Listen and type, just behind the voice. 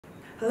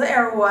Hello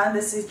everyone,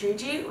 this is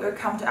Gigi.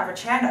 Welcome to our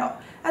channel.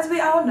 As we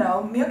all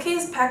know, milk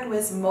is packed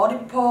with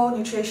multiple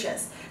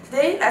nutrients.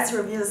 Today, let's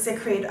review the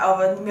secret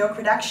of milk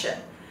production.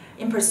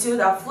 In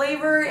pursuit of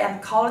flavor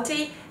and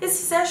quality, it's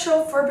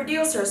essential for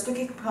producers to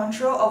keep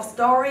control of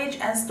storage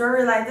and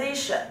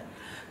sterilization.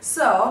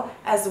 So,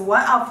 as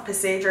one of the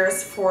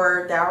procedures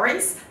for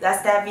dairies,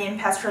 let's dive in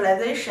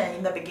pasteurization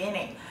in the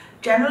beginning.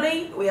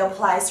 Generally, we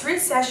apply 3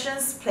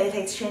 sessions plate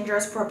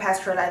exchangers for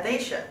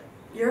pasteurization.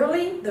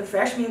 Usually, the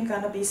fresh milk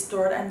gonna be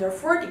stored under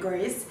 4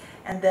 degrees,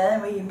 and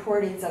then we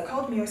imported the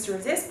cold milk through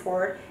this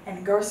port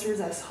and goes through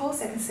the whole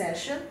second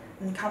session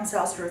and comes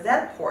out through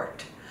that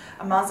port.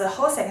 Among the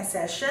whole second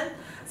session,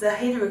 the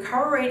heat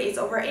recovery rate is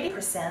over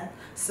 80%,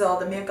 so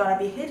the milk gonna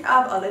be heated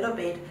up a little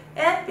bit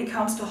and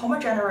becomes the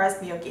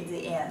homogenized milk in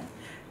the end.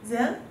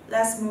 Then,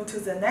 let's move to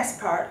the next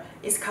part.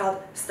 It's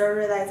called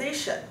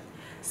sterilization.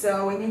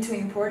 So we need to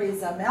import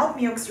the melt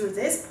milk through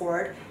this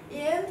port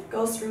and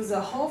goes through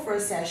the whole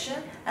first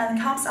session and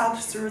comes out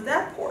through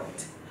that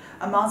port.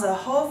 Among the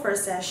whole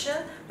first session,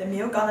 the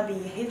milk gonna be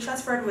heat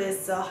transferred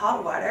with the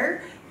hot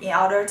water in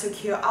order to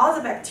kill all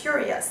the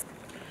bacteria.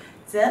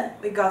 Then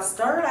we got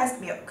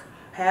sterilized milk.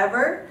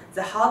 However,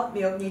 the hot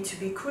milk needs to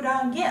be cooled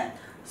down again.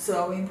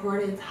 So we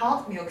imported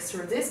hot milk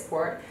through this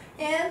port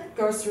and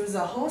goes through the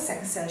whole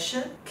second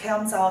session,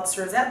 comes out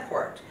through that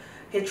port.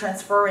 Heat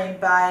transferring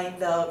by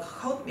the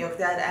cold milk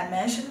that I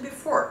mentioned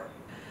before.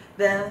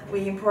 Then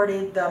we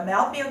imported the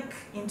melt milk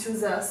into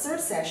the third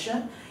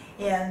session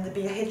and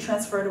be heat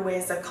transferred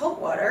with the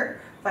cold water.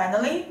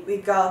 Finally, we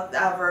got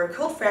our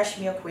cold fresh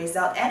milk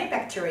without any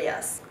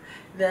bacteria.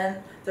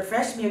 Then the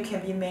fresh milk can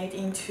be made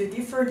into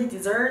different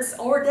desserts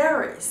or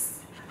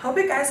dairies. Hope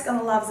you guys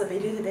gonna love the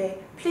video today.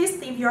 Please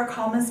leave your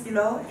comments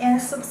below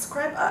and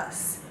subscribe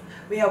us.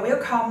 We are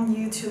welcome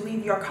you to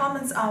leave your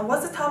comments on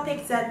what's the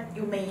topic that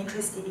you may be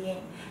interested in,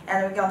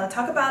 and we're gonna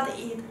talk about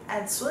it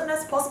as soon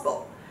as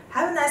possible.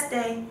 Have a nice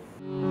day!